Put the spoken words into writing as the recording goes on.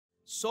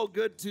So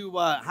good to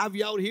have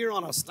you out here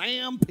on a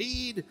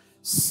Stampede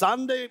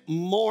Sunday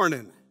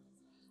morning.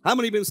 How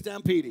many been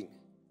stampeding?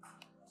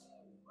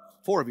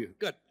 4 of you.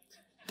 Good.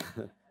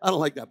 I don't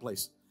like that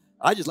place.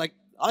 I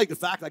like the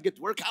fact I get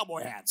to wear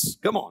cowboy hats.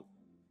 Come on.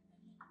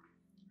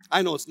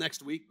 I know it's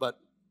next week, but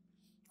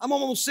I'm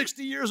almost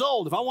 60 years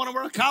old. If I want to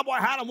wear a cowboy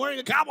hat, I'm wearing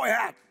a cowboy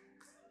hat.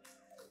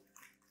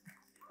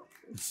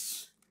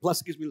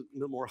 Plus, it gives me a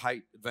little more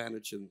height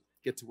advantage and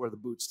get to wear the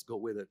boots to go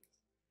with it.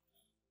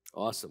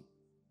 Awesome.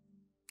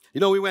 You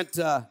know, we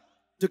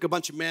took a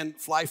bunch of men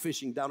fly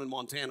fishing down in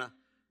Montana.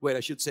 Wait, I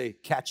should say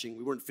catching.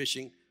 We weren't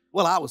fishing.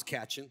 Well, I was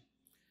catching.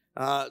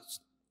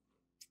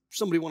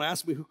 Somebody want to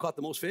ask me who caught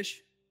the most fish?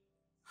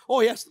 Oh,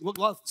 yes.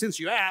 Well, since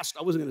you asked,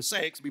 I wasn't going to say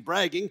it because I'd be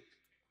bragging.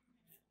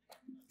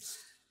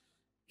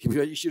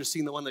 You should have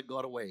seen the one that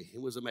got away. It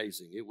was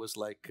amazing. It was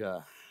like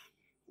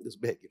this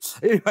big.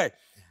 Anyway,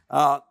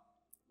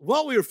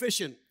 while we were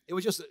fishing, it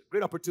was just a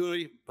great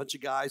opportunity, a bunch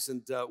of guys.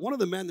 And one of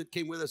the men that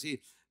came with us,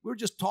 we were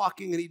just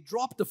talking, and he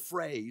dropped a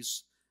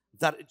phrase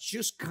that it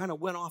just kind of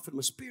went off in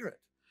my spirit.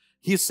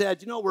 He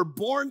said, you know, we're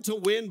born to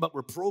win, but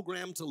we're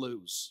programmed to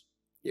lose.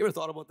 You ever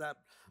thought about that?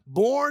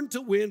 Born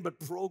to win, but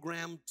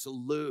programmed to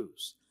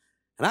lose.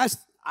 And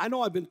I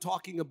know I've been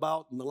talking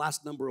about in the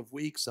last number of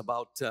weeks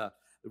about the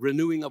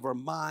renewing of our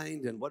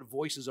mind and what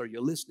voices are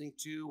you listening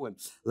to and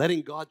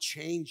letting God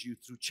change you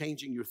through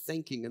changing your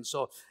thinking. And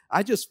so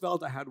I just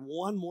felt I had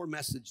one more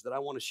message that I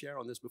want to share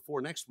on this before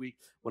next week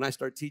when I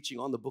start teaching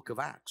on the book of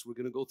Acts. We're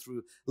going to go through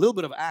a little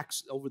bit of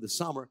Acts over the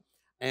summer.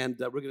 And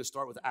we're going to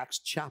start with Acts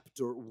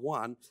chapter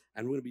 1,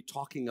 and we're going to be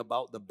talking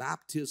about the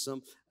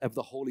baptism of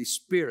the Holy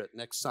Spirit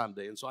next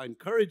Sunday. And so I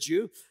encourage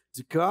you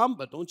to come,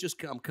 but don't just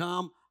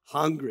come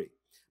hungry.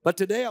 But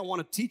today I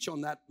want to teach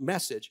on that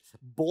message,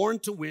 born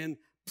to win,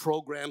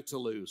 programmed to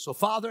lose. So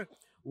Father,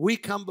 we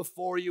come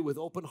before you with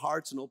open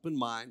hearts and open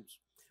minds,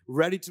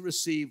 ready to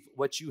receive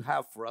what you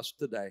have for us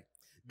today.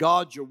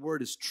 God, your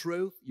word is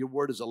truth, your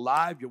word is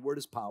alive, your word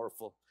is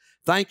powerful.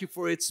 Thank you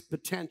for its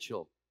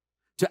potential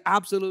to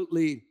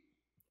absolutely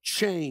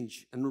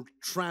change and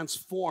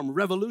transform,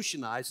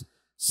 revolutionize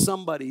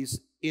somebody's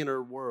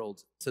inner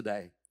world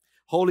today.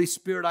 Holy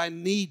Spirit, I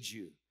need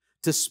you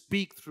to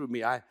speak through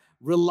me. I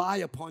rely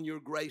upon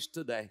your grace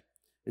today.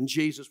 And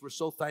Jesus, we're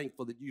so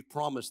thankful that you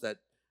promised that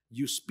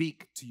you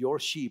speak to your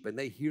sheep and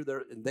they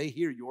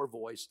hear your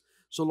voice.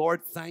 So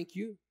Lord, thank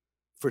you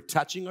for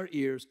touching our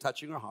ears,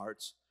 touching our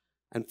hearts,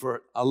 and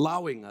for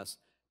allowing us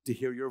to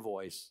hear your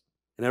voice.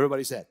 And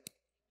everybody said,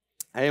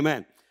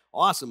 amen.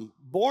 Awesome.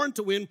 Born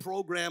to win,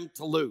 programmed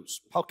to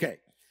lose. Okay.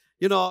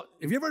 You know,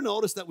 have you ever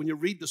noticed that when you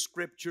read the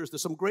scriptures,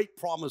 there's some great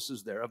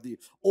promises there of the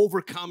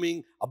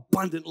overcoming,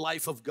 abundant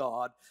life of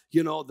God,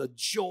 you know, the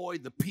joy,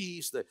 the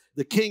peace,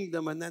 the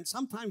kingdom, and then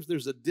sometimes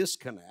there's a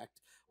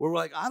disconnect where we're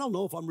like, I don't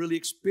know if I'm really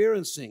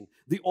experiencing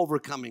the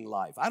overcoming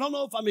life. I don't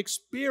know if I'm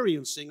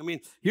experiencing,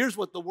 here's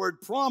what the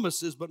word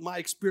promises, but my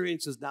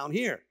experience is down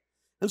here.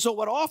 And so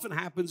what often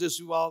happens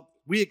is, well,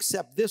 we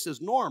accept this as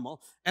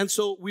normal, and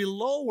so we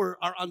lower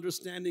our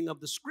understanding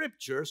of the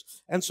scriptures,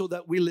 and so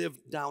that we live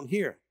down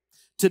here.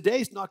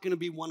 Today's not going to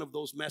be one of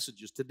those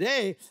messages.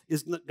 Today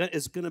is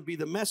going to be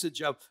the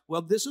message of,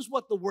 well, this is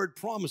what the word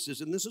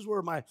promises, and this is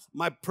where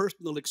my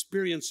personal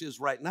experience is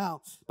right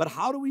now. But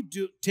how do we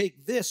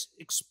take this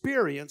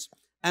experience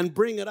and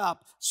bring it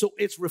up so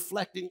it's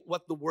reflecting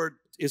what the word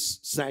is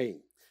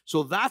saying?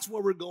 So that's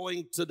where we're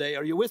going today.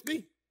 Are you with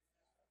me?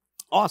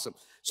 Awesome.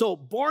 So,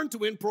 born to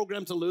win,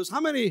 programmed to lose. How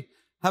many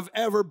have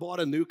ever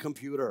bought a new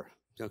computer?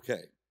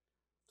 Okay.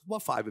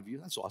 About 5 of you.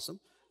 That's awesome.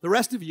 The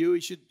rest of you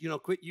should,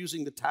 quit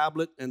using the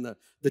tablet and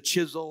the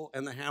chisel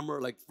and the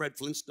hammer like Fred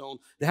Flintstone.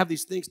 They have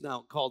these things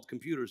now called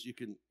computers. You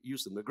can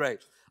use them. They're great.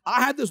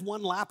 I had this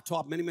one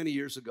laptop many, many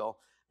years ago,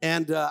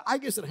 and I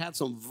guess it had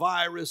some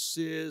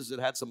viruses. It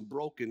had some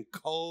broken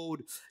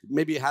code.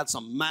 Maybe it had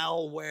some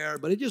malware,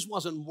 but it just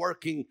wasn't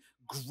working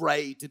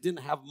great. It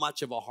didn't have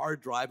much of a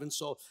hard drive. And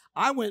so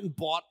I went and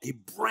bought a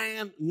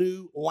brand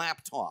new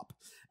laptop.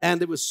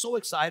 And it was so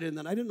exciting. And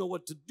then I didn't know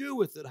what to do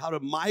with it, how to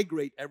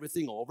migrate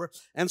everything over.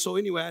 And so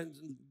anyway,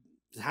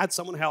 I had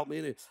someone help me.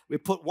 And we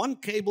put one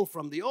cable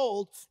from the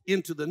old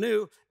into the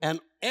new, and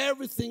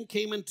everything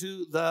came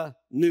into the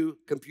new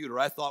computer.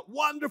 I thought,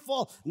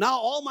 wonderful. Now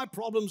all my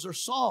problems are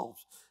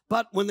solved.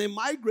 But when they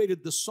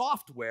migrated the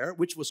software,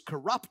 which was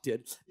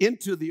corrupted,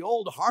 into the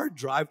old hard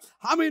drive,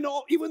 how many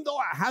know, even though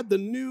I had the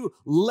new,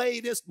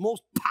 latest,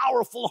 most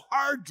powerful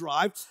hard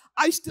drive,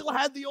 I still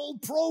had the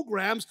old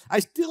programs, I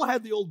still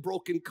had the old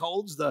broken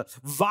codes, the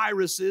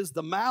viruses,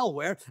 the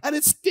malware, and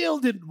it still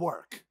didn't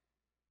work.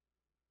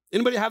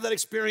 Anybody have that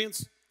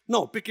experience?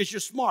 No, because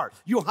you're smart.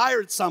 You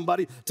hired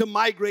somebody to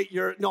migrate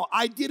no,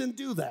 I didn't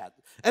do that.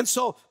 And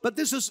so, but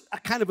this is a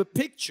kind of a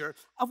picture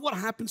of what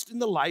happens in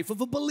the life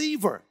of a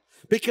believer.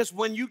 Because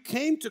when you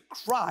came to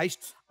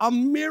Christ, a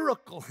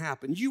miracle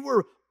happened. You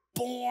were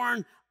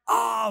born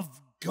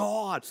of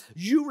God.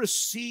 You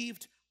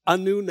received a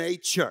new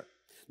nature.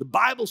 The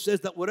Bible says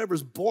that whatever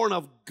is born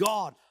of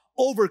God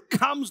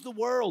overcomes the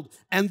world.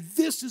 And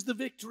this is the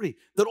victory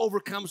that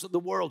overcomes the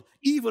world,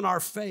 even our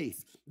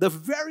faith. the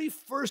very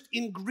first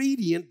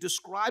ingredient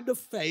described of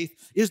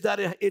faith is that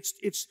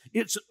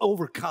it's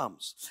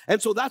overcomes. And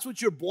so that's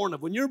what you're born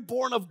of. When you're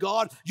born of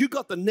God, you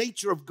got the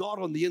nature of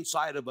God on the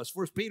inside of us.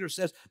 First Peter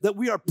says that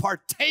we are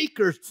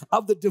partakers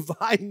of the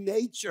divine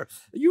nature.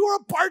 You are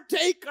a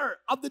partaker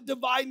of the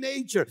divine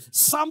nature.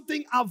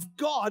 Something of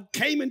God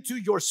came into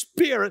your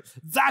spirit.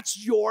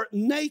 That's your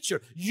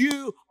nature.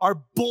 You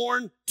are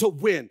born to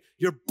win.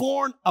 You're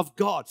born of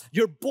God.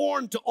 You're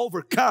born to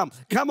overcome.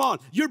 Come on.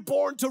 You're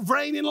born to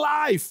reign in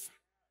life.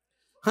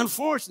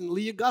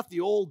 Unfortunately, you got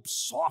the old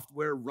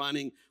software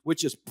running,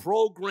 which is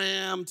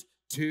programmed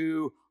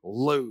to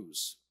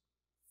lose.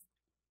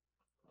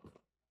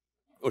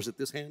 Or is it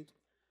this hand?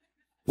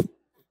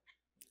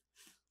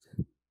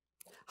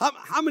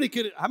 How many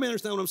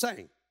understand what I'm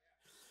saying?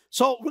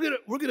 So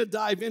we're gonna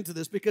dive into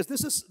this because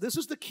this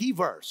is the key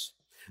verse.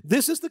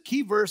 This is the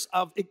key verse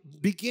of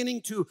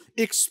beginning to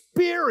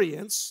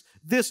experience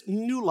this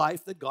new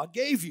life that God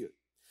gave you.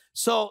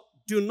 So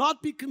do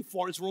not be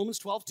conformed. It's Romans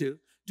 12:2.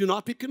 Do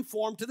not be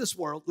conformed to this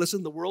world.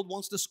 Listen, the world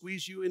wants to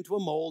squeeze you into a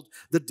mold.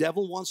 The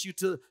devil wants you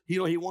to,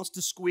 he wants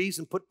to squeeze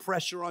and put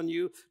pressure on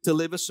you to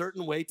live a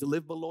certain way, to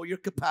live below your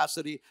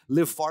capacity,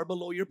 live far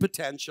below your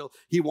potential.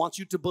 He wants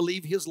you to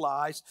believe his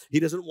lies. He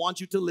doesn't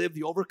want you to live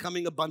the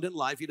overcoming abundant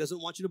life. He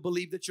doesn't want you to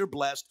believe that you're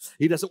blessed.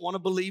 He doesn't want to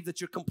believe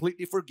that you're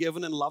completely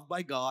forgiven and loved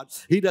by God.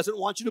 He doesn't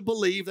want you to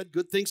believe that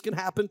good things can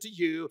happen to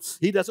you.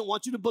 He doesn't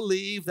want you to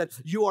believe that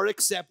you are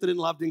accepted and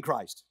loved in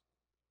Christ.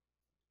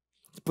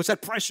 It puts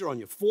that pressure on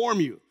you,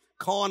 forms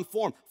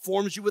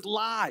you with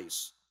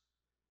lies.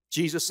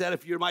 Jesus said,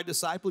 if you're my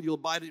disciple,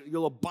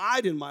 you'll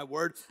abide in my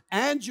word,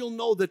 and you'll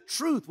know the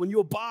truth when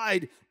you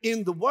abide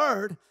in the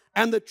word,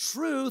 and the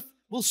truth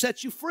will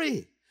set you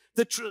free.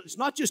 The truth, it's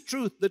not just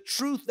truth, the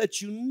truth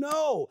that you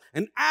know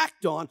and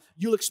act on,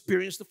 you'll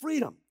experience the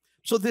freedom.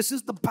 So this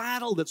is the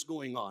battle that's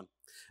going on.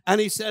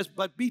 And he says,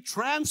 but be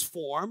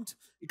transformed,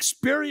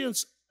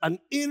 experience an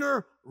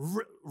inner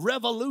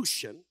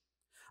revolution,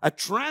 a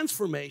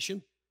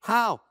transformation.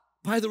 How?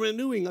 By the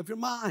renewing of your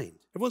mind.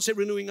 Everyone say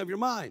renewing of your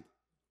mind.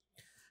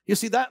 You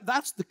see,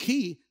 that's the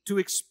key to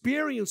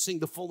experiencing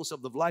the fullness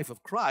of the life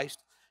of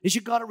Christ, is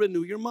you got to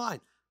renew your mind.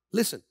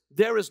 Listen,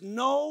 there is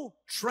no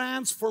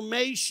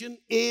transformation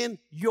in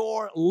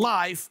your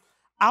life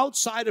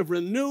outside of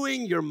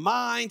renewing your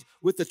mind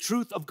with the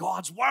truth of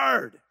God's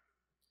word.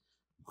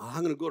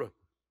 I'm going to go to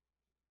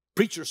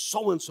preacher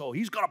so-and-so.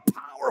 He's got a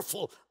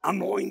powerful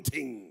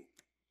anointing.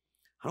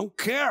 I don't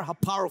care how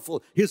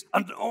powerful his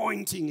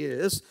anointing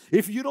is.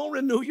 If you don't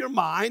renew your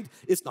mind,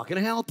 it's not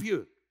going to help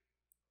you.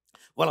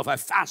 Well, if I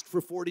fast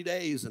for 40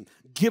 days and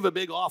give a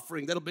big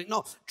offering, that'll be...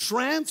 No,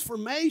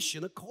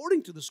 transformation,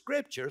 according to the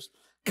scriptures,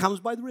 comes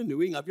by the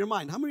renewing of your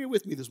mind. How many are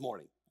with me this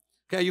morning?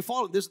 Okay, you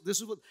follow this? This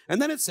is what... And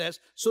then it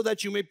says, so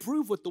that you may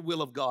prove what the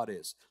will of God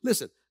is.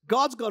 Listen,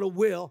 God's got a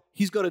will,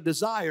 he's got a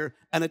desire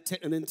and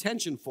an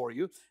intention for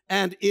you,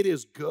 and it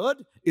is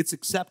good, it's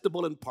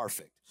acceptable, and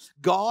perfect.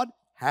 God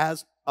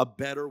has a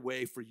better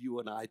way for you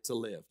and I to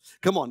live.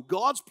 Come on,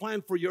 God's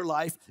plan for your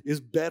life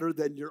is better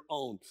than your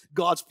own.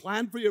 God's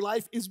plan for your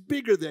life is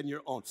bigger than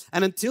your own.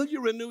 And until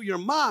you renew your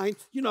mind,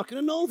 you're not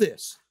going to know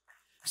this.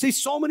 See,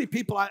 so many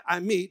people I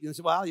meet, and they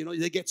say, well,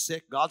 they get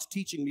sick. God's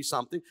teaching me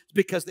something. It's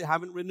because they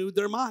haven't renewed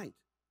their mind,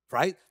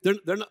 right?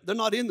 They're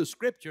not in the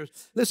scriptures.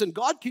 Listen,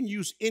 God can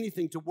use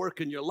anything to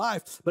work in your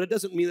life, but it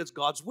doesn't mean it's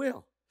God's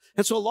will.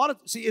 And so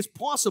it's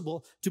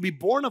possible to be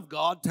born of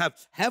God, to have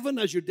heaven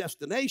as your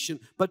destination,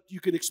 but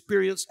you can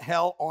experience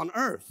hell on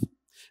earth.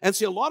 And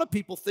see, a lot of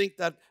people think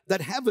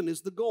that heaven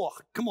is the goal.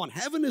 Come on,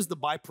 heaven is the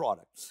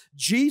byproduct.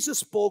 Jesus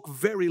spoke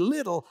very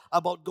little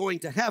about going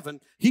to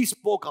heaven. He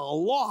spoke a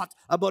lot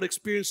about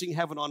experiencing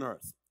heaven on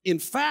earth. In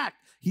fact,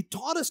 he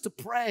taught us to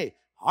pray,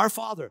 our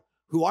Father,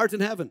 who art in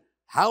heaven,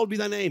 hallowed be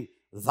thy name.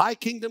 Thy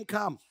kingdom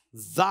come.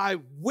 Thy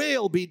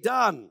will be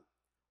done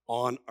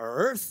on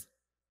earth.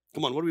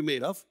 Come on, what are we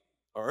made of?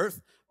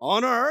 Earth.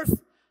 On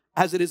earth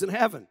as it is in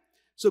heaven.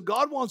 So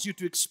God wants you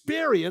to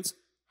experience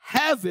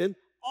heaven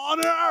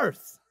on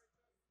earth.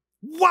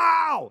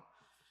 Wow!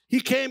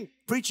 He came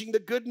preaching the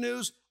good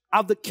news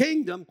of the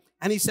kingdom,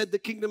 and he said the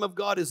kingdom of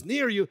God is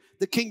near you.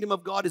 The kingdom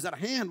of God is at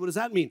hand. What does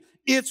that mean?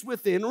 It's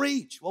within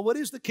reach. Well, what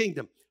is the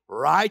kingdom?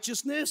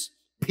 Righteousness,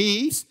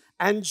 peace,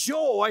 and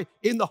joy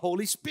in the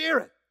Holy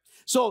Spirit.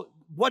 So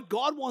what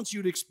God wants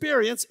you to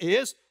experience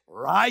is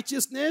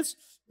righteousness,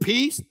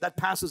 peace that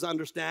passes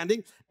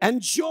understanding,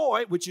 and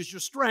joy, which is your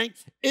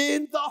strength,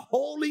 in the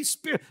Holy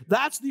Spirit.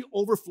 That's the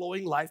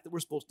overflowing life that we're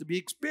supposed to be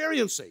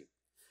experiencing.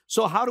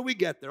 So how do we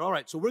get there? All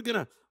right, so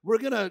we're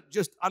gonna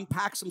just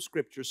unpack some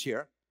scriptures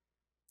here.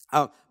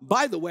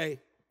 By the way,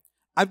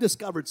 I've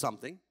discovered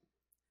something.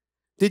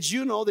 Did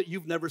you know that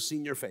you've never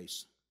seen your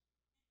face?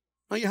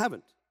 No, you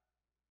haven't.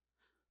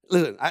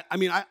 Listen,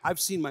 I've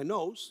seen my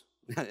nose,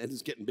 and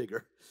it's getting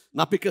bigger.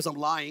 Not because I'm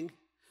lying,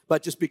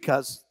 but just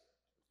because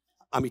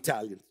I'm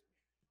Italian.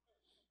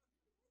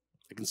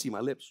 I can see my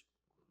lips.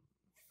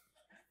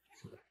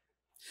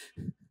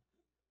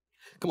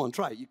 Come on,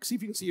 try it. See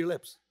if you can see your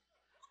lips.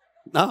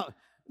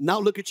 Now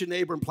look at your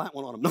neighbor and plant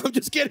one on him. No, I'm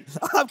just kidding.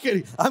 I'm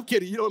kidding. I'm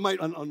kidding. You know,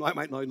 I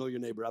might not know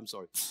your neighbor. I'm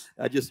sorry.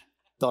 I just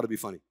thought it'd be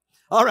funny.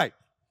 All right.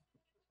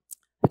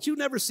 But you've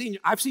never seen,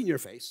 I've seen your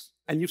face,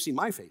 and you've seen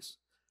my face.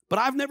 But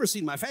I've never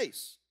seen my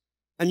face,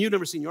 and you've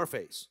never seen your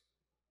face.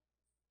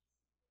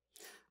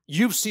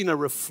 You've seen a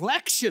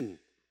reflection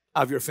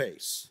of your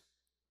face.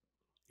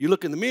 You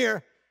look in the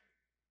mirror,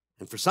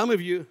 and for some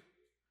of you,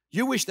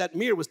 you wish that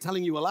mirror was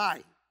telling you a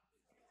lie.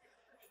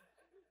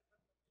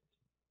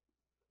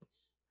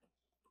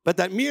 But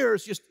that mirror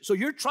is just, so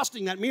you're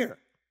trusting that mirror,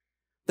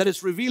 that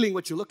it's revealing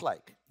what you look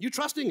like. You're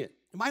trusting it.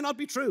 It might not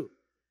be true.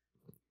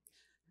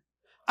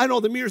 I know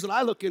the mirrors that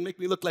I look in make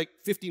me look like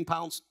 15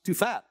 pounds too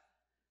fat.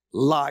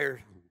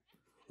 Liar.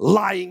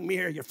 Lying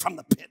mirror, you're from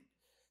the pit.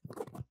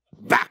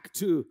 Back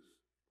to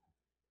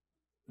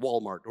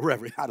Walmart or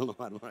wherever. I don't know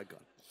how I got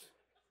it.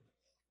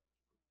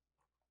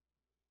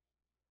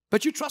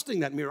 But you're trusting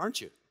that mirror, aren't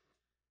you?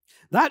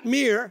 That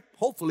mirror,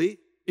 hopefully,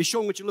 is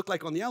showing what you look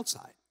like on the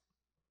outside.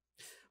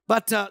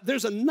 But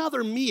there's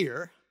another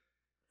mirror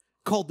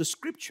called the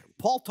Scripture.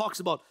 Paul talks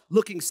about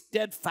looking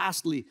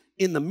steadfastly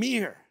in the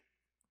mirror.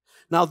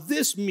 Now,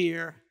 this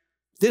mirror,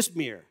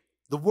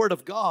 the Word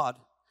of God,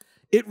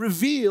 it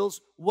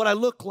reveals what I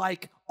look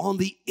like on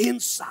the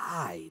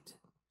inside.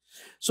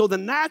 So the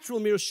natural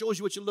mirror shows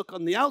you what you look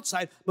on the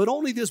outside, but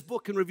only this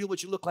book can reveal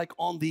what you look like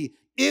on the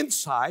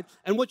inside.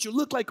 And what you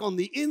look like on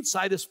the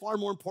inside is far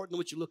more important than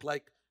what you look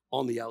like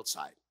on the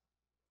outside.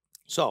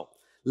 So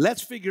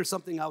let's figure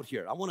something out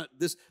here. I want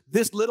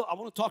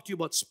to talk to you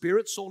about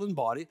spirit, soul, and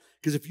body,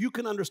 because if you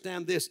can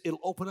understand this, it'll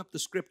open up the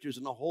Scriptures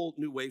in a whole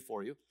new way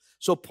for you.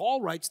 So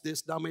Paul writes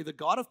this, now may the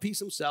God of peace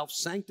himself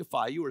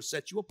sanctify you or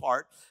set you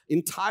apart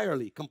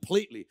entirely,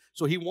 completely.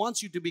 So he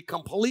wants you to be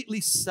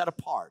completely set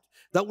apart.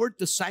 That word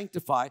to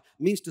sanctify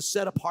means to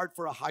set apart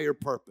for a higher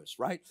purpose,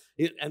 right?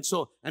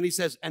 And he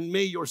says, and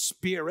may your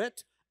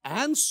spirit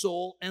and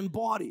soul and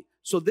body.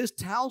 So this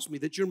tells me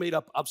that you're made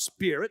up of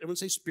spirit. Everyone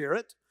say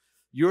spirit.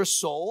 Your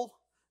soul,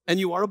 and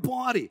you are a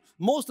body.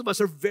 Most of us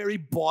are very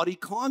body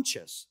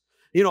conscious,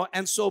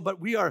 and so,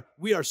 but we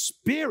are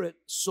spirit,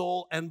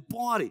 soul, and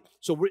body.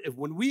 So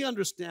when we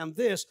understand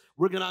this,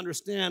 we're going to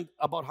understand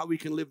about how we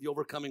can live the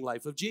overcoming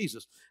life of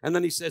Jesus. And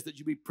then he says that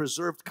you be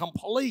preserved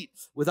complete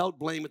without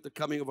blame at the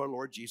coming of our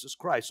Lord Jesus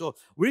Christ. So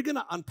we're going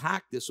to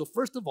unpack this. So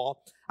first of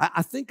all,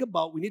 I think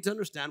about, we need to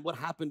understand what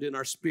happened in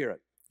our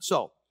spirit.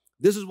 So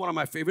this is one of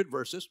my favorite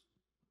verses,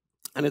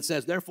 and it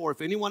says, therefore,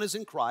 if anyone is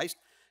in Christ,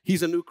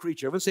 he's a new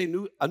creature. Everyone say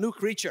a new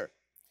creature.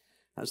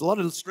 There's a lot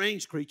of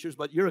strange creatures,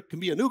 but you can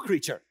be a new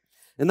creature.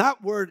 And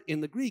that word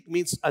in the Greek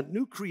means a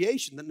new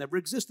creation that never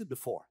existed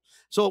before.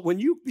 So when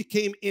you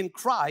became in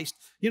Christ,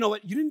 you know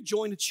what? You didn't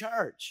join a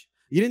church.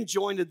 You didn't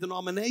join a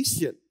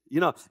denomination.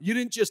 You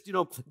didn't just,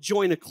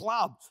 join a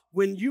club.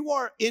 When you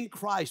are in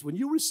Christ, when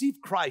you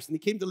received Christ and he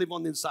came to live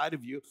on the inside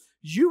of you,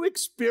 you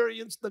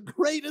experienced the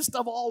greatest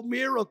of all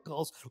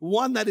miracles,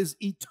 one that is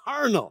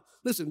eternal.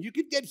 Listen, you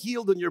could get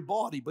healed in your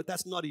body, but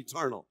that's not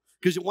eternal,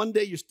 because one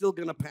day you're still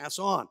going to pass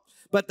on.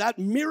 But that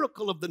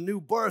miracle of the new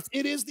birth,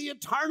 it is the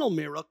eternal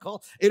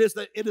miracle. It is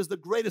the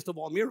greatest of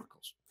all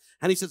miracles.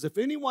 And he says, if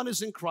anyone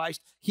is in Christ,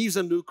 he's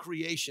a new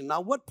creation.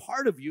 Now, what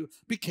part of you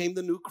became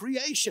the new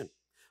creation?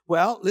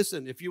 Well,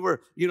 listen, if you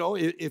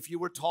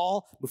were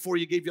tall before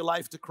you gave your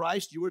life to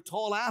Christ, you were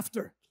tall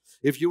after.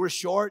 If you were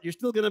short, you're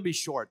still going to be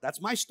short. That's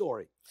my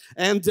story.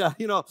 And,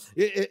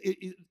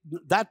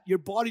 that your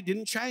body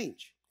didn't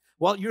change.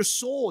 Well, your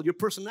soul, your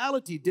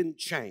personality didn't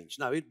change.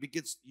 Now,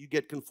 you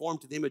get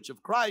conformed to the image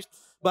of Christ,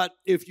 but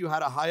if you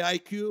had a high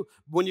IQ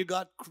when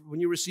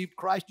you received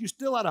Christ, you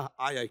still had a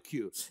high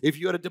IQ. If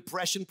you had a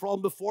depression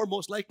problem before,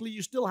 most likely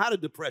you still had a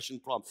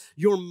depression problem.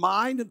 Your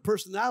mind and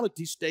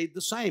personality stayed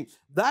the same.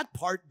 That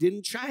part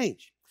didn't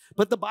change.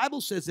 But the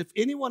Bible says if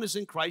anyone is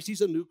in Christ, he's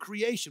a new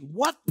creation.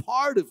 What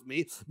part of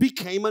me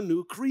became a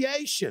new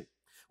creation?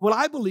 Well,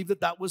 I believe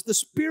that was the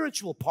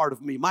spiritual part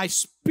of me, my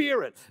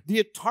spirit, the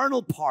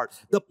eternal part,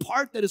 the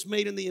part that is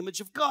made in the image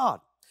of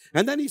God.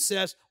 And then he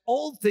says,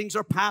 old things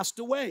are passed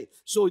away.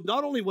 So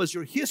not only was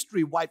your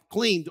history wiped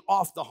clean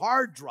off the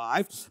hard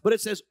drive, but it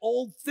says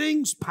old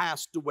things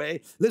passed away.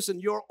 Listen,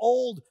 your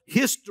old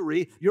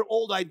history, your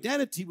old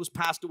identity was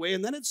passed away.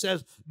 And then it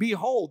says,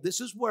 behold,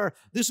 this is where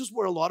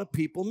a lot of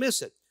people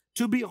miss it.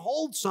 To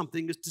behold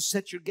something is to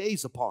set your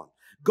gaze upon.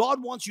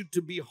 God wants you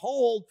to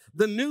behold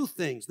the new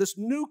things, this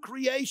new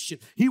creation.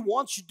 He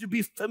wants you to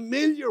be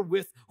familiar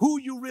with who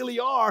you really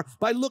are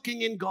by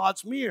looking in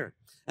God's mirror.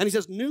 And he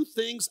says, new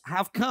things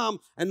have come,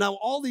 and now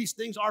all these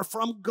things are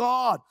from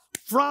God.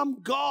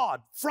 From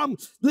God.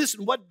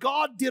 Listen, what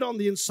God did on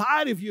the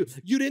inside of you,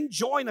 you didn't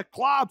join a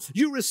club.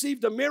 You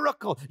received a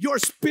miracle. Your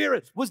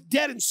spirit was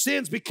dead in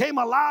sins, became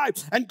alive,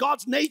 and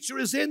God's nature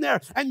is in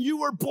there, and you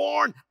were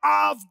born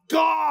of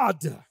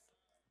God.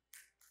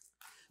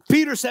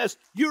 Peter says,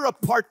 you're a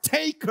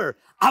partaker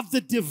of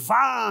the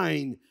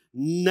divine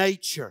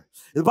nature.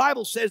 The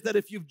Bible says that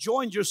if you've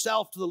joined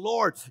yourself to the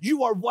Lord,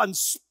 you are one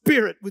spirit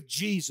spirit with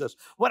Jesus.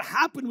 What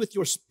happened with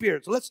your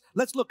spirit? So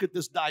let's look at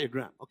this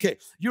diagram. Okay,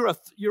 you're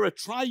a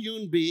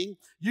triune being.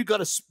 You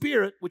got a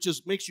spirit, which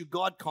makes you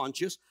God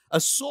conscious, a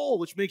soul,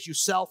 which makes you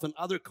self and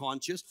other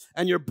conscious,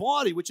 and your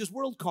body, which is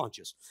world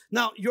conscious.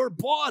 Now, your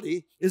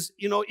body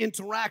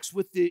interacts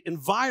with the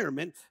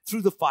environment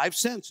through the five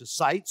senses: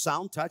 sight,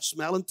 sound, touch,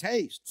 smell, and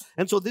taste.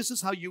 And so this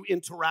is how you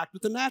interact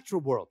with the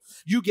natural world.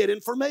 You get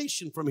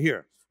information from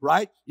here.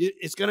 Right?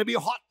 It's going to be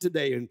hot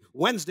today, and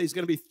Wednesday is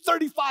going to be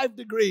 35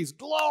 degrees,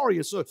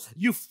 glorious. So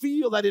you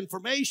feel that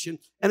information,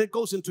 and it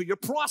goes into your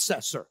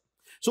processor.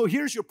 So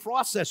here's your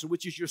processor,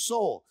 which is your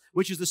soul,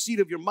 which is the seat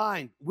of your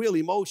mind, will,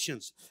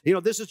 emotions.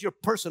 This is your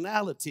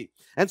personality.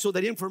 And so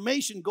that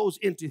information goes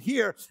into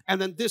here,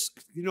 and then this,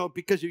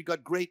 because you've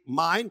got great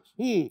mind,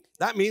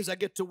 that means I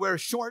get to wear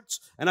shorts,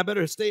 and I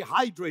better stay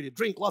hydrated,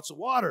 drink lots of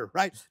water,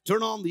 right?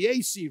 Turn on the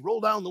AC, roll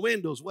down the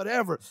windows,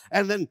 whatever.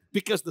 And then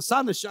because the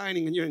sun is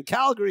shining and you're in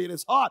Calgary and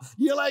it's hot,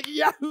 you're like,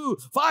 yahoo,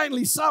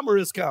 finally summer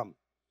has come.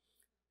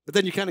 But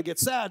then you kind of get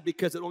sad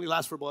because it only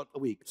lasts for about a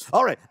week.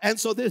 All right, and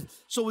so this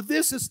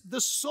is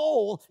the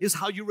soul is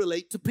how you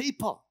relate to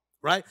people,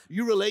 right?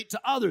 You relate to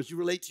others, you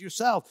relate to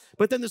yourself.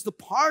 But then there's the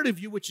part of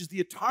you, which is the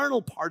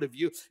eternal part of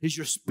you, is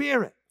your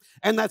spirit.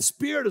 And that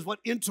spirit is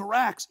what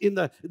interacts in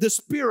the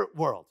spirit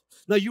world.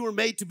 Now, you were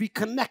made to be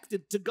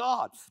connected to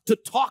God, to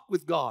talk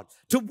with God,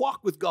 to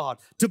walk with God,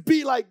 to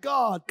be like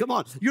God. Come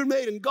on, you're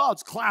made in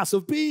God's class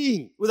of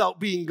being without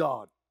being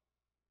God.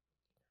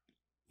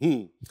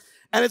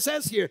 And it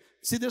says here,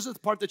 see, this is the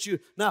part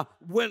that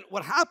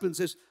what happens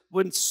is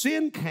when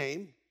sin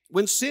came,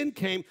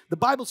 the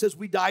Bible says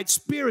we died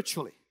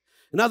spiritually.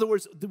 In other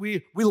words,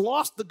 we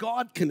lost the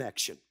God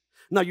connection.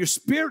 Now, your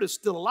spirit is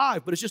still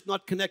alive, but it's just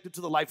not connected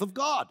to the life of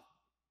God.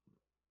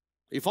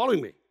 Are you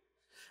following me?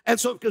 And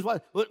so,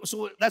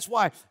 so that's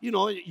why,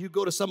 you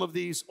go to some of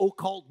these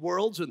occult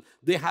worlds and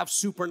they have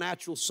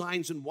supernatural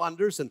signs and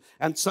wonders. And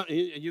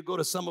you go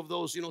to some of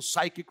those,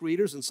 psychic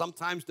readers, and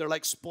sometimes they're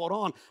like spot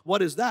on.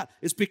 What is that?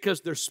 It's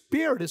because their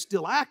spirit is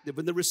still active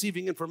and they're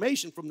receiving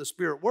information from the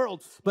spirit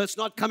world, but it's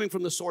not coming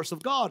from the source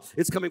of God.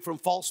 It's coming from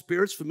false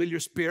spirits, familiar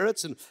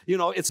spirits, and,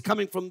 it's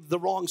coming from the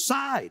wrong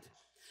side.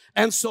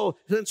 And so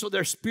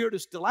their spirit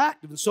is still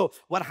active. And so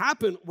what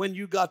happened when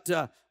you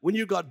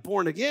got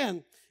born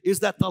again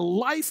is that the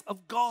life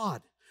of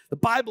God, the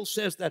Bible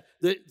says that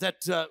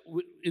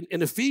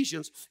in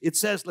Ephesians, it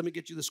says, let me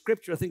get you the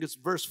scripture, I think it's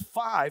verse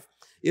 5,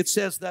 it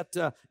says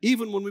that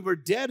even when we were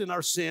dead in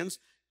our sins,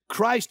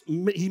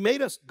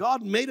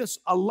 God made us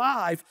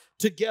alive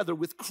together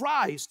with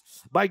Christ.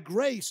 By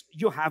grace,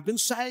 you have been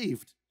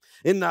saved.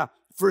 In 1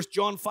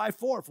 John 5:4,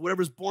 for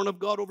whatever is born of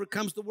God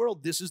overcomes the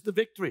world. This is the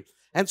victory.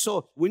 And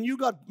so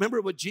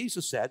remember what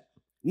Jesus said.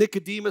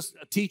 Nicodemus,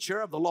 a teacher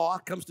of the law,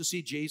 comes to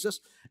see Jesus,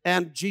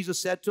 and Jesus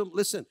said to him,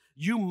 listen,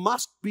 you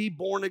must be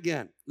born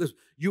again. Listen,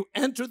 you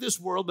enter this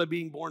world by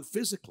being born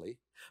physically,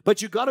 but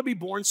you got to be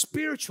born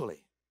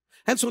spiritually.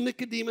 And so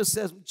Nicodemus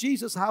says,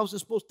 Jesus, how is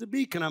this supposed to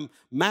be? Can a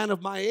man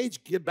of my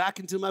age get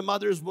back into my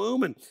mother's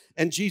womb?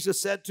 And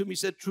Jesus said to him, he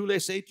said, truly I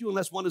say to you,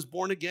 unless one is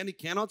born again, he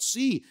cannot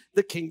see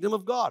the kingdom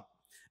of God.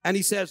 And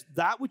he says,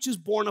 that which is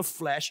born of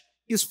flesh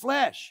is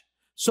flesh.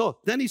 So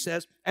then he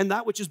says, and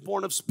that which is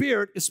born of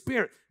spirit is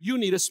spirit. You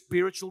need a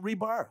spiritual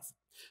rebirth.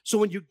 So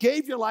when you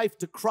gave your life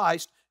to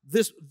Christ,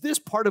 this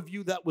part of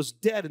you that was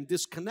dead and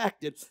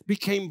disconnected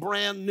became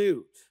brand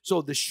new.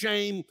 So the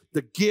shame,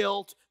 the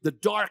guilt, the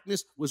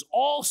darkness was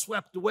all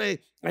swept away,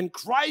 and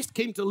Christ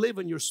came to live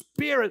in your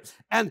spirit,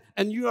 and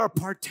you are a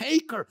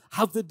partaker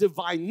of the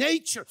divine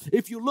nature.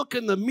 If you look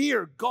in the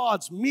mirror,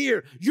 God's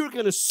mirror, you're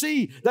going to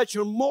see that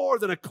you're more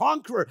than a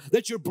conqueror,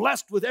 that you're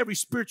blessed with every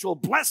spiritual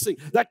blessing,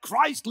 that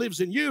Christ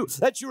lives in you,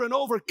 that you're an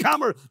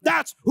overcomer.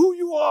 That's who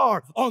you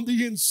are on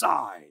the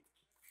inside.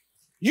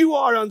 You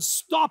are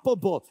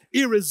unstoppable,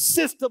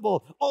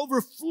 irresistible,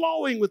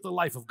 overflowing with the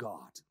life of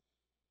God.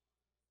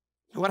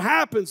 And what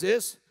happens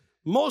is,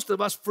 most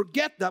of us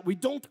forget that. We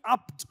don't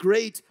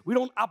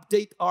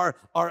update our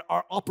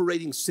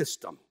operating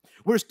system.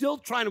 We're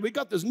still we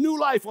got this new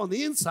life on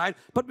the inside,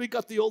 but we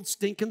got the old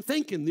stinking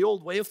thinking, the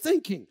old way of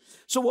thinking.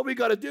 So what we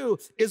got to do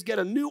is get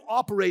a new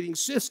operating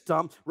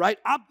system, right?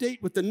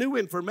 Update with the new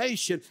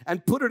information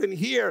and put it in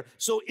here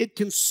so it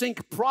can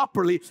sync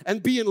properly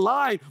and be in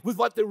line with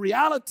what the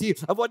reality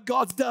of what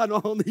God's done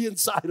on the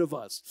inside of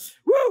us.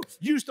 Woo!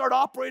 You start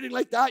operating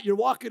like that, you're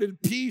walking in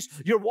peace,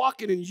 you're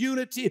walking in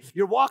unity,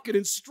 you're walking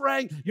in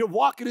strength, you're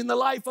walking in the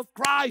life of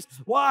Christ.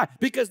 Why?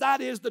 Because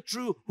that is the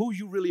true who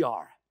you really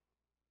are.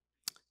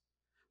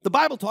 The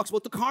Bible talks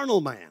about the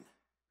carnal man.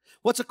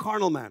 What's a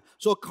carnal man?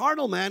 So a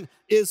carnal man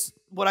is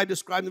what I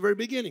described in the very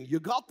beginning. You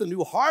got the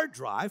new hard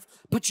drive,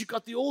 but you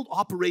got the old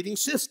operating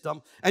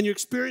system, and you're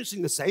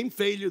experiencing the same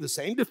failure, the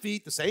same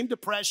defeat, the same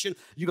depression.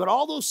 You got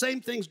all those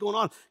same things going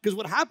on. Because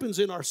what happens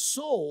in our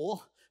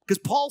soul, because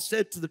Paul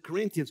said to the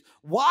Corinthians,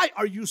 why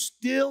are you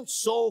still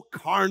so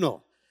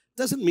carnal?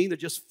 Doesn't mean they're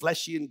just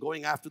fleshy and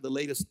going after the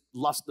latest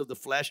lust of the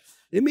flesh.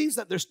 It means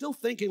that they're still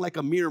thinking like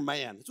a mere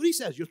man. That's what he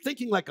says. You're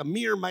thinking like a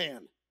mere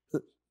man.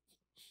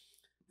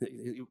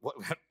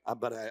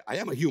 But I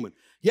am a human.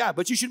 Yeah,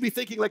 but you should be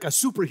thinking like a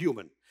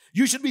superhuman.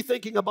 You should be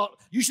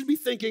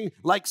thinking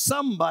like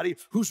somebody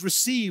who's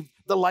received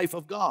the life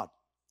of God.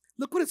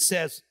 Look what it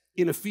says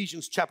in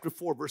Ephesians chapter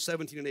 4, verse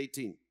 17 and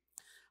 18.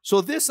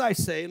 So this I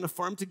say and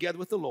affirm together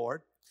with the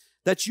Lord,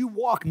 that you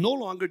walk no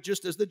longer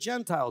just as the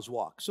Gentiles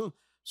walk. So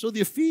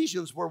the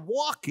Ephesians were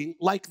walking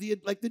like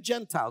the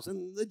Gentiles.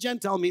 And the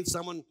Gentile means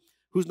someone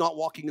who's not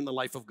walking in the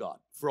life of God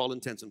for all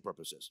intents and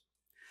purposes.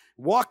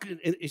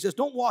 He says,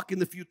 don't walk in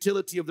the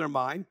futility of their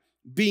mind,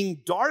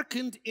 being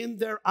darkened in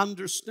their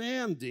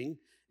understanding,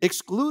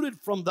 excluded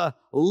from the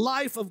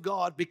life of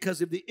God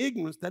because of the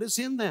ignorance that is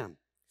in them.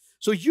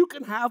 So you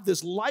can have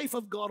this life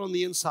of God on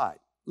the inside.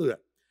 Look at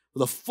that.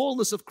 The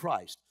fullness of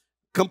Christ,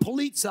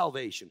 complete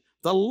salvation,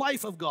 the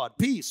life of God,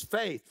 peace,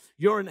 faith,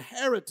 your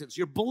inheritance.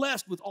 You're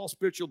blessed with all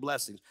spiritual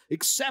blessings,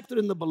 accepted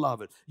in the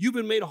beloved. You've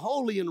been made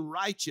holy and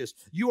righteous.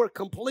 You are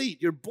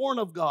complete. You're born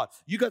of God.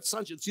 You got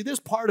sonship. See, this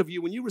part of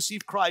you, when you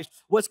received Christ,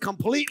 was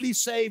completely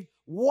saved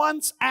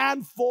once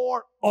and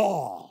for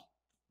all.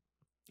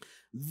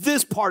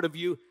 This part of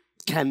you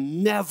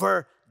can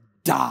never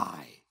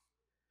die.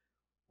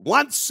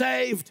 Once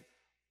saved,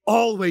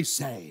 always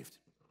saved.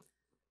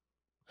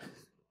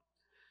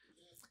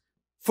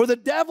 For the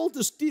devil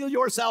to steal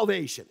your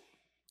salvation,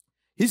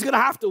 he's going to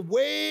have to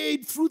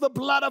wade through the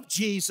blood of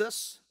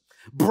Jesus,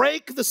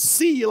 break the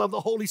seal of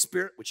the Holy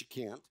Spirit, which he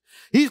can't.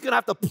 He's going to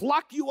have to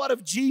pluck you out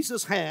of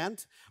Jesus'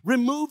 hand,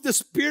 remove the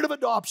spirit of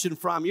adoption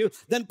from you,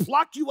 then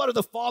pluck you out of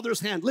the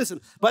Father's hand.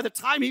 Listen, by the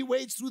time he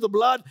wades through the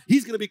blood,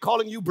 he's going to be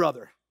calling you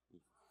brother.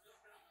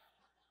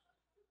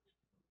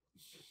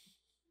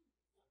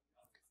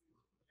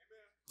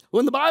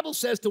 When the Bible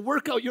says to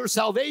work out your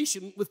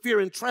salvation with fear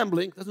and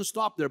trembling, it doesn't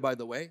stop there, by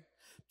the way.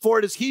 For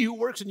it is he who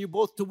works in you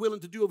both to will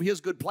and to do of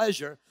his good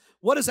pleasure.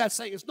 What is that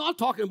saying? It's not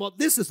talking about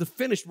this is the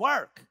finished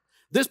work.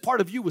 This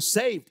part of you was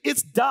saved.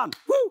 It's done.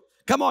 Woo!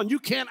 Come on, you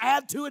can't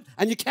add to it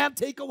and you can't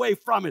take away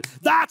from it.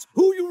 That's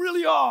who you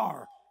really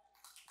are.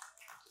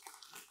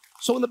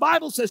 So when the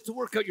Bible says to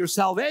work out your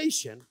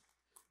salvation,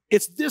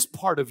 it's this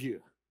part of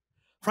you,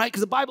 right?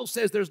 Because the Bible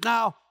says there's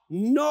now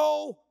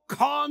no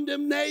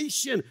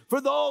condemnation for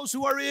those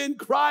who are in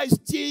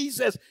Christ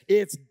Jesus.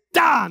 It's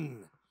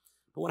done.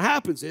 But what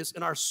happens is,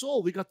 in our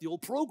soul, we got the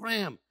old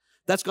program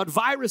that's got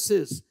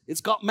viruses.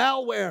 It's got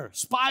malware,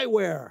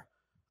 spyware.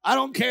 I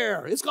don't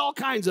care. It's got all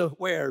kinds of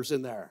wares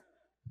in there.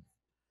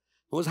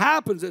 What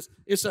happens is,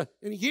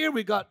 and here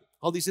we got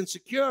all these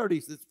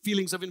insecurities, the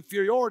feelings of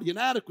inferiority,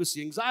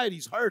 inadequacy,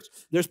 anxieties, hurts.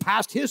 There's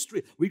past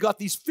history. We got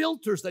these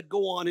filters that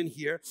go on in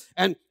here,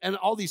 and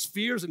all these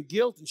fears and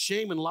guilt and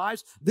shame and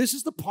lies. This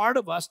is the part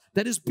of us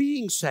that is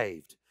being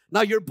saved.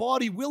 Now, your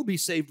body will be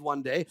saved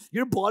one day.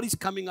 Your body's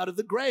coming out of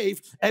the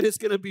grave, and it's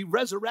going to be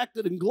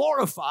resurrected and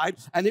glorified,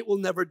 and it will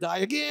never die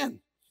again.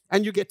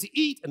 And you get to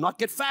eat and not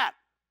get fat.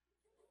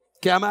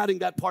 Okay, I'm adding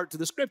that part to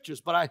the scriptures,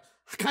 but I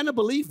kind of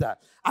believe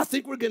that. I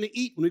think we're going to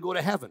eat when we go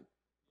to heaven.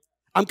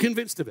 I'm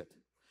convinced of it.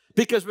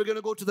 Because we're going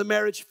to go to the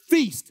marriage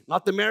feast,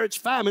 not the marriage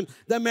famine,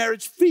 the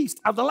marriage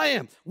feast of the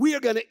Lamb. We are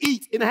going to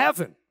eat in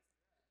heaven.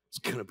 It's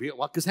going to be,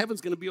 well, because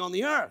heaven's going to be on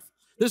the earth.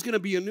 There's going to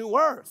be a new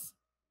earth.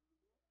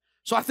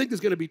 So I think there's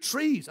going to be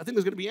trees. I think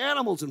there's going to be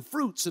animals and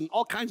fruits and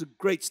all kinds of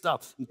great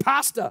stuff. And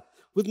pasta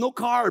with no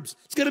carbs.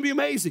 It's going to be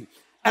amazing.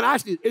 And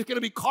actually, it's going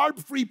to be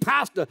carb-free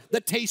pasta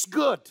that tastes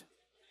good.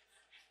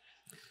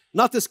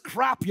 Not this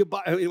crap you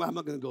buy. Anyway, I'm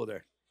not going to go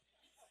there.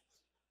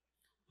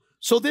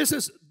 So this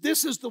is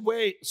the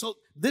way. So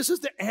this is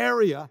the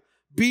area.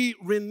 Be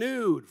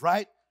renewed,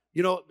 right?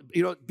 You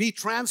know, be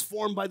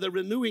transformed by the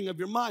renewing of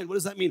your mind. What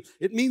does that mean?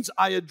 It means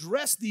I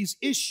address these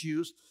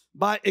issues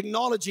by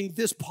acknowledging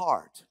this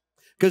part.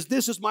 Because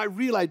this is my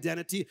real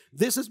identity.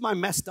 This is my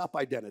messed up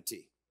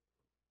identity.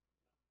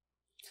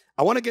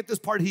 I want to get this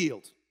part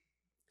healed.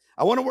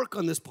 I want to work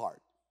on this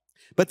part.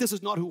 But this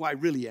is not who I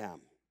really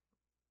am.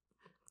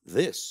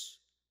 This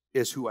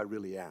is who I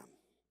really am.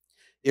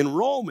 In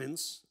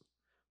Romans,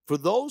 for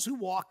those who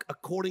walk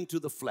according to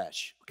the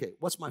flesh. Okay,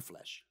 what's my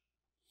flesh?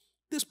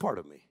 This part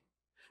of me.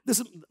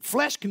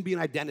 Flesh can be an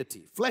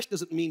identity. Flesh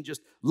doesn't mean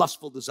just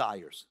lustful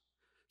desires.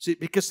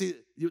 Because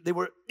they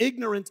were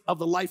ignorant of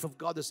the life of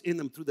God that's in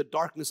them through the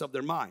darkness of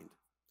their mind.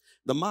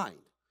 The mind.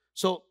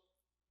 So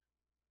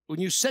when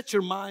you set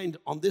your mind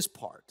on this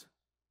part,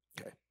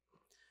 okay,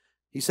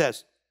 he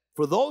says,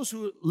 for those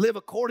who live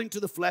according to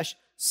the flesh,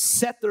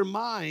 set their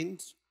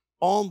minds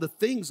on the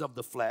things of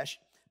the flesh,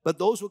 but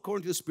those who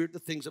according to the Spirit, the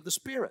things of the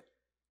Spirit.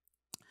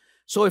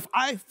 So if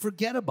I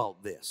forget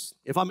about this,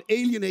 if I'm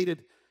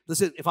alienated,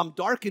 listen, if I'm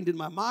darkened in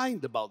my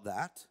mind about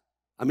that,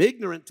 I'm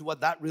ignorant to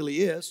what that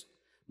really is,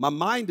 my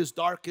mind is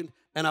darkened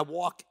and I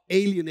walk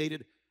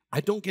alienated,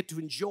 I don't get to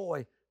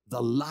enjoy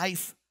the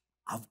life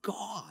of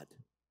God.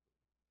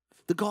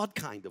 The God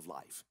kind of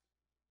life.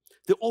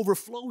 The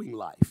overflowing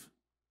life.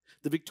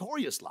 The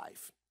victorious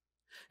life.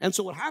 And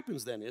so what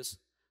happens then is,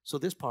 so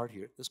this part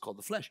here, this is called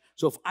the flesh.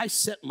 So if I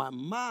set my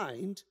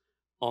mind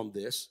on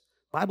this,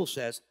 the Bible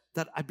says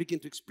that I begin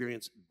to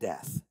experience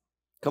death.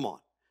 Come on.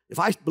 If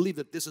I believe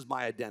that this is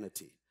my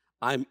identity,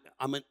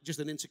 just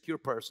an insecure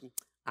person.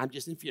 I'm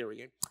just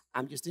inferior.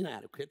 I'm just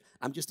inadequate.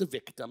 I'm just a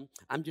victim.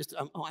 I'm just,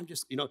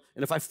 and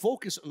if I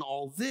focus on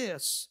all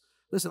this,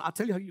 listen, I'll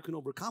tell you how you can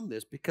overcome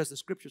this, because the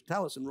scriptures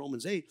tell us in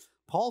Romans 8,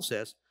 Paul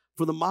says,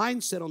 for the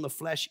mind set on the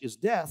flesh is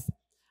death,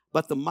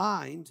 but the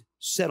mind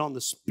set on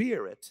the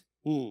spirit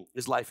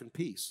is life and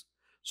peace.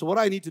 So what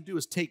I need to do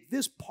is take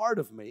this part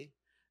of me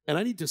and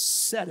I need to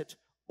set it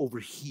over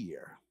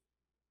here.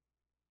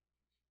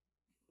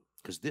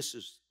 Because this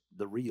is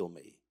the real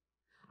me.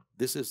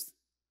 This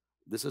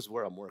is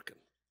where I'm working.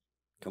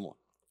 Come on.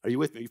 Are you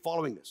with me? Are you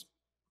following this?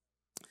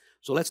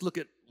 So let's look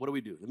at, what do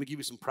we do? Let me give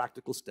you some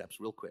practical steps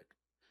real quick.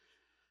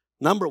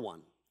 Number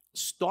one,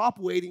 stop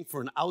waiting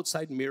for an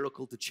outside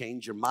miracle to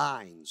change your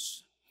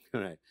minds.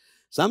 All right.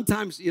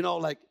 Sometimes,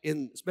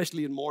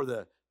 especially in more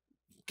the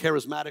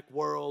charismatic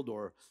world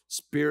or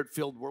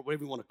spirit-filled world,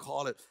 whatever you want to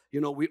call it,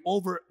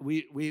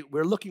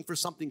 we're looking for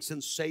something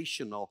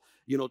sensational,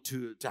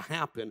 to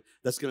happen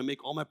that's going to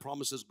make all my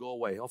promises go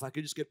away. Oh, if I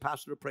could just get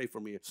pastor to pray for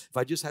me, if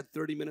I just had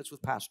 30 minutes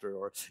with pastor,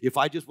 or if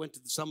I just went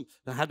to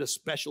had a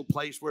special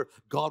place where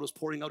God was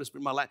pouring out His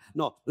Spirit in my life.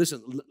 No,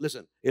 listen,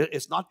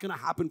 it's not going to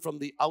happen from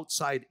the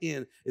outside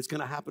in. It's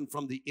going to happen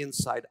from the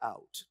inside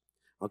out.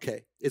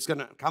 Okay? It's going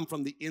to come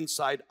from the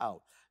inside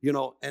out.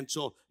 And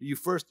so you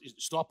first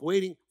stop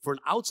waiting for an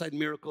outside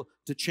miracle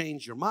to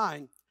change your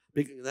mind.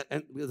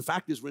 And the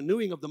fact is,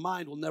 renewing of the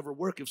mind will never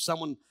work if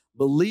someone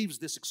believes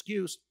this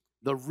excuse.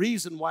 The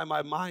reason why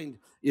my mind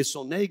is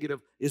so negative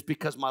is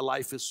because my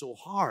life is so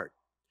hard.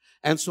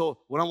 And so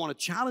what I want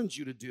to challenge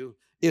you to do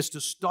is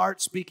to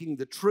start speaking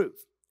the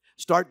truth.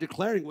 Start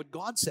declaring what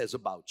God says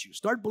about you.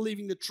 Start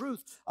believing the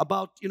truth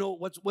about,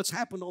 what's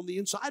happened on the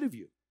inside of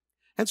you.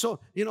 And so,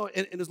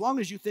 and as long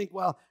as you think,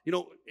 well,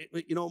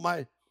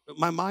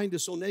 my mind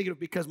is so negative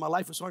because my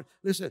life is hard.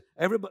 Listen,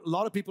 a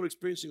lot of people are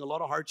experiencing a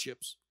lot of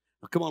hardships.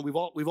 Come on,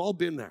 we've all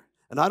been there.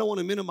 And I don't want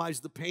to minimize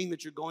the pain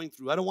that you're going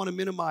through. I don't want to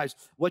minimize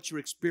what you're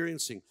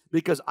experiencing,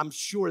 because I'm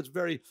sure it's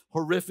very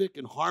horrific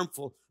and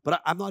harmful. But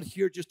I'm not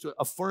here just to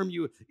affirm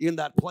you in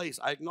that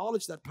place. I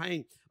acknowledge that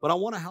pain, but I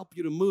want to help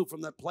you to move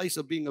from that place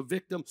of being a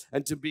victim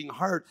and to being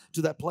hurt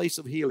to that place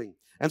of healing.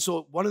 And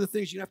so one of the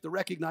things you have to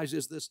recognize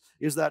is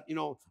that,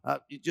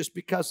 just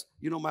because,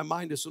 my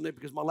mind is so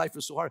negative, because my life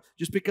is so hard,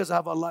 just because I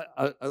have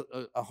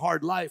a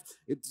hard life,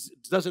 it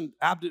doesn't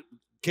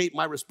abdicate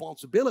my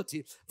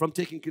responsibility from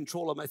taking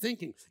control of my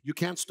thinking. You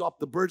can't stop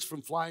the birds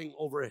from flying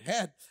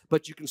overhead,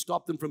 but you can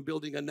stop them from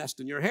building a nest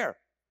in your hair.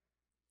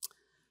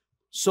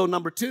 So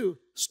number two,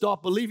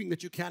 stop believing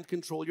that you can't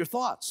control your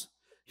thoughts.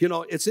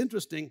 It's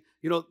interesting,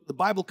 the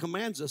Bible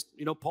commands us,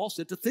 Paul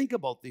said, to think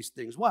about these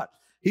things. What?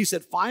 He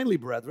said, finally,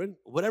 brethren,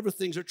 whatever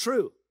things are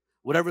true,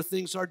 whatever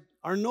things are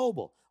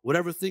noble,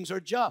 whatever things are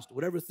just,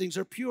 whatever things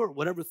are pure,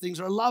 whatever things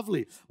are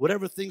lovely,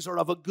 whatever things are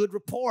of a good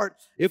report,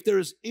 if there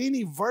is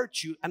any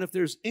virtue and if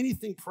there's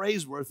anything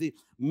praiseworthy,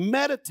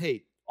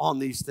 meditate on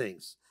these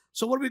things.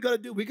 So what do we got to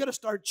do? We got to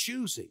start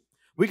choosing.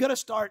 We got to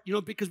start,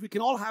 because we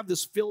can all have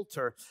this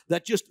filter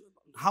that just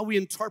how we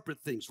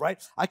interpret things,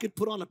 right? I could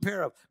put on a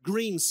pair of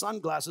green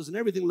sunglasses and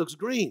everything looks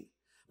green.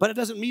 But it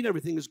doesn't mean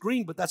everything is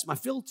green, but that's my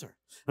filter.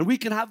 And we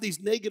can have these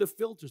negative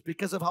filters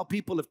because of how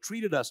people have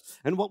treated us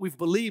and what we've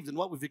believed and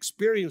what we've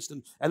experienced.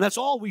 And that's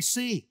all we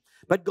see.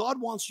 But God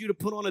wants you to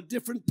put on a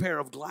different pair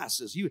of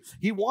glasses.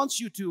 He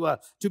wants you to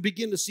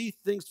begin to see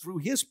things through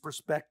His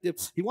perspective.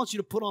 He wants you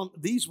to put on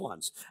these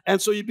ones.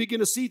 And so you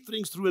begin to see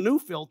things through a new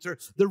filter,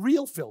 the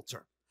real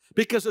filter.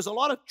 Because there's a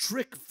lot of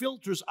trick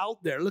filters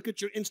out there. Look at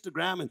your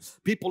Instagram and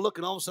people look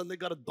and all of a sudden they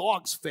got a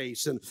dog's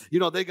face and,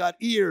 they got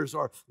ears,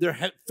 or their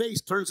face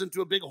turns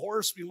into a big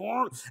horse.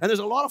 And there's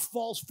a lot of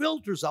false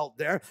filters out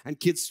there, and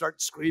kids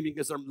start screaming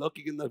as they're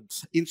looking in the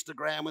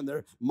Instagram and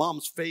their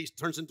mom's face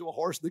turns into a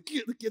horse. The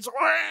kids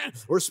are,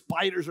 or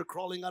spiders are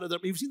crawling out of them.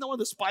 You've seen that one of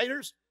the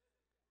spiders?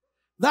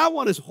 That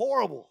one is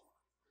horrible,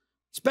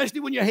 especially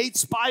when you hate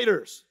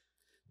spiders.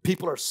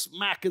 People are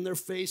smacking their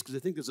face because they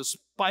think there's a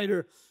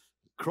spider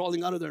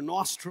crawling out of their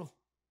nostril.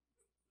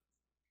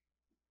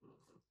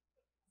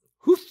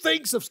 Who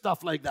thinks of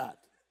stuff like that?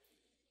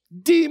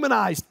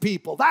 Demonized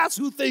people. That's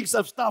who thinks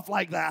of stuff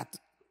like that.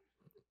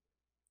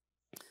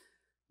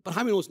 But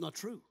how many know it's not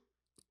true?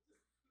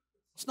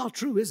 It's not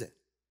true, is it?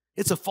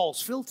 It's a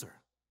false filter.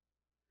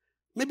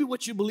 Maybe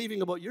what you're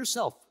believing about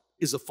yourself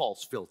is a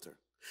false filter.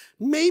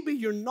 Maybe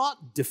you're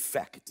not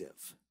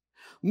defective.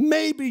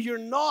 Maybe you're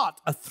not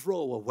a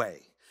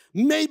throwaway.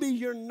 Maybe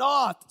you're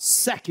not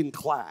second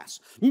class.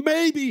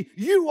 Maybe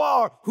you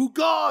are who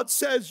God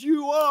says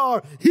you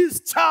are, His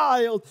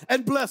child,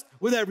 and blessed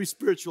with every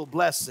spiritual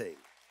blessing.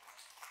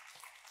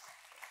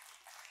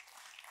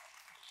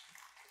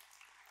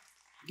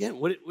 Again,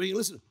 when you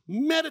listen,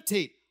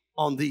 meditate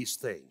on these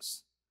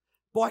things.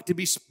 Boy, to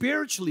be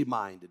spiritually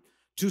minded,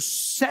 to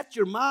set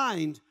your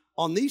mind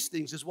on these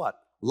things is what?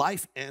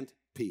 Life and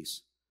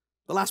peace.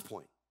 The last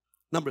point,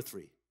 number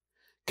 3.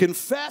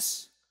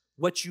 Confess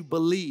what you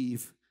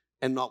believe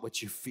and not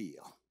what you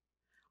feel.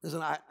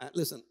 Listen,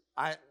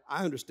 I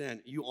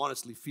understand you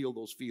honestly feel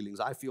those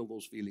feelings. I feel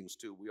those feelings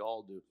too. We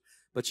all do.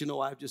 But you know,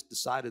 I've just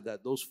decided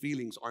that those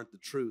feelings aren't the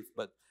truth,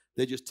 but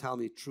they just tell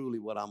me truly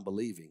what I'm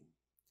believing.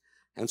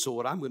 And so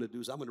what I'm going to do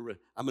is I'm going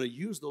to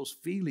use those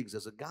feelings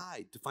as a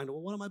guide to find out,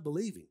 well, what am I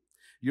believing?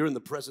 You're in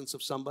the presence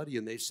of somebody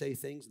and they say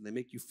things and they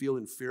make you feel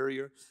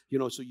inferior. You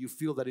know, so you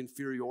feel that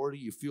inferiority,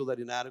 you feel that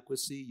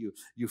inadequacy,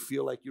 you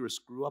feel like you're a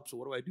screw up. So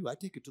what do? I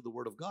take it to the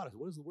Word of God. I say,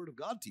 what does the Word of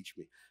God teach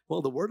me?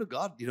 Well, the Word of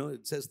God, you know,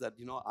 it says that,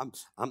 you know,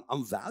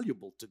 I'm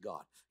valuable to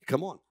God.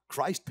 Come on.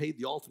 Christ paid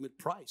the ultimate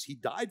price. He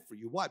died for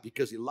you. Why?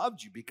 Because he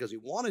loved you, because he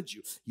wanted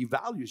you, he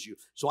values you.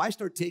 So I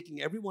start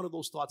taking every one of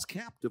those thoughts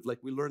captive, like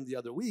we learned the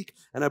other week,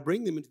 and I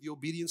bring them into the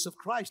obedience of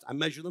Christ. I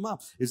measure them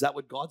up. Is that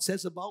what God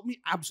says about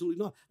me?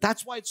 Absolutely not.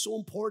 That's why it's so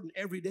important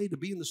every day to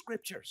be in the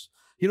scriptures.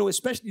 You know,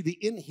 especially the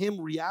in him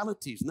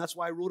realities. And that's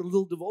why I wrote a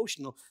little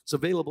devotional. It's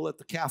available at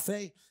the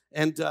cafe.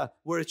 And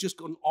where it's just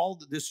going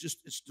all this,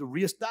 it's to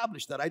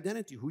reestablish that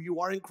identity, who you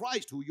are in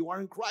Christ,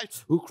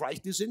 who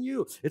Christ is in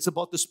you. It's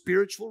about the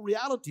spiritual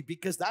reality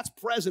because that's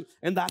present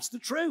and that's the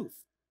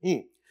truth.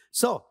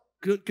 So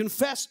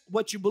confess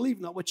what you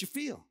believe, not what you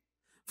feel.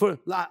 For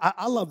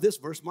I love this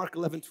verse, Mark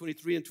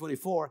 11:23 and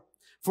 24.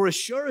 For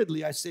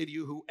assuredly I say to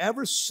you,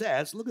 whoever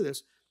says, look at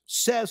this,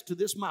 says to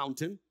this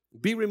mountain,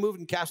 be removed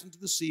and cast into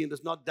the sea, and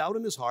does not doubt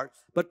in his heart,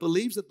 but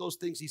believes that those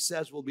things he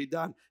says will be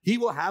done, he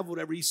will have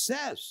whatever he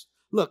says.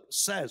 Look,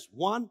 says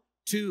 1,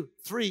 2,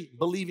 3,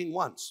 believing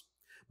once.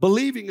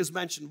 Believing is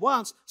mentioned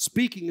once,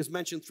 speaking is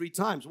mentioned 3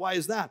 times. Why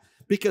is that?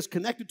 Because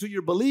connected to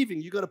your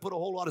believing, you got to put a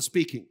whole lot of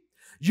speaking.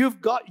 You've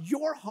got,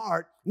 your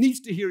heart needs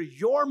to hear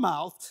your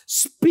mouth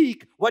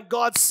speak what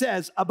God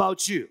says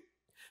about you.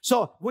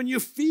 So when you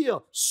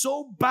feel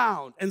so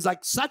bound and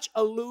like such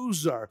a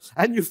loser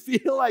and you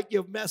feel like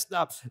you've messed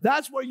up,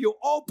 that's where you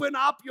open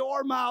up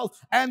your mouth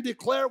and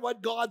declare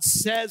what God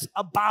says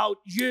about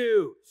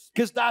you,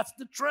 because that's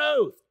the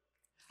truth.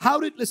 How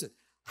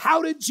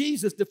did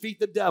Jesus defeat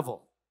the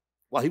devil?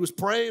 Well, he was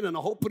praying and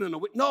hoping and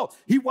no,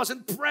 he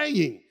wasn't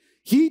praying.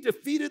 He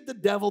defeated the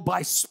devil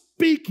by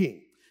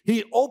speaking.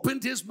 He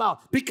opened his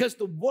mouth because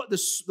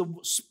the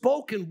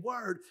spoken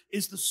word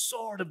is the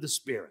sword of the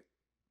Spirit.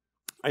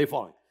 Are you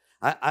following?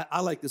 I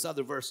like this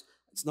other verse.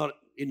 It's not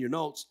in your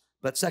notes,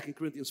 but 2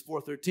 Corinthians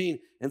 4:13.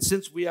 And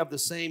since we have the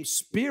same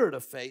spirit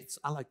of faith,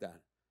 I like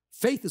that.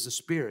 Faith is a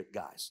spirit,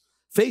 guys.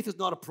 Faith is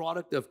not a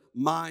product of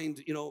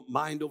mind, you know,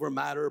 mind over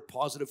matter,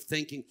 positive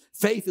thinking.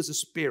 Faith is a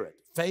spirit.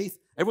 Faith,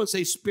 everyone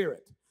say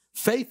spirit.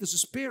 Faith is a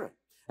spirit.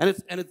 And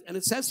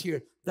it says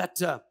here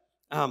that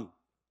and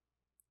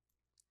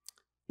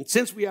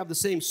since we have the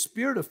same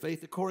spirit of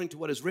faith, according to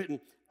what is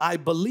written, I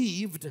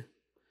believed.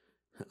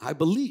 I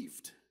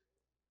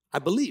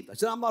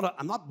said,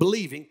 I'm not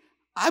believing.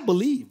 I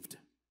believed.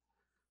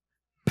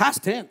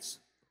 Past tense.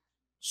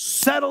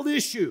 Settled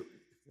issue.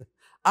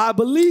 I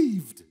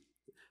believed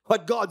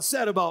what God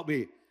said about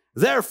me.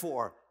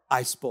 Therefore,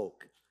 I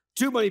spoke.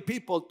 Too many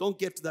people don't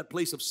get to that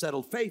place of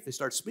settled faith. They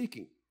start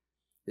speaking.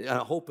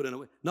 Hoping in a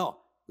way. No,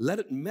 let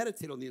it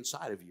meditate on the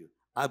inside of you.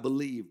 I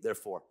believe,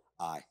 therefore,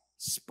 I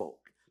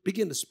spoke.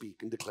 Begin to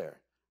speak and declare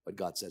what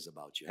God says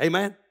about you.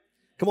 Amen?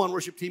 Come on,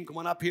 worship team. Come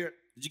on up here.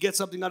 Did you get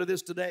something out of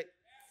this today?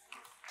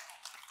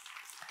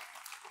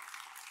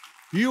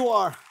 You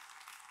are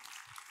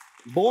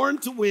born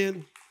to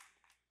win.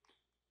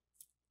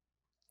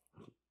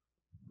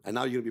 And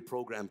now you're going to be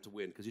programmed to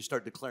win because you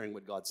start declaring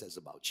what God says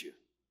about you.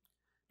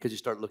 Because you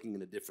start looking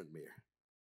in a different mirror.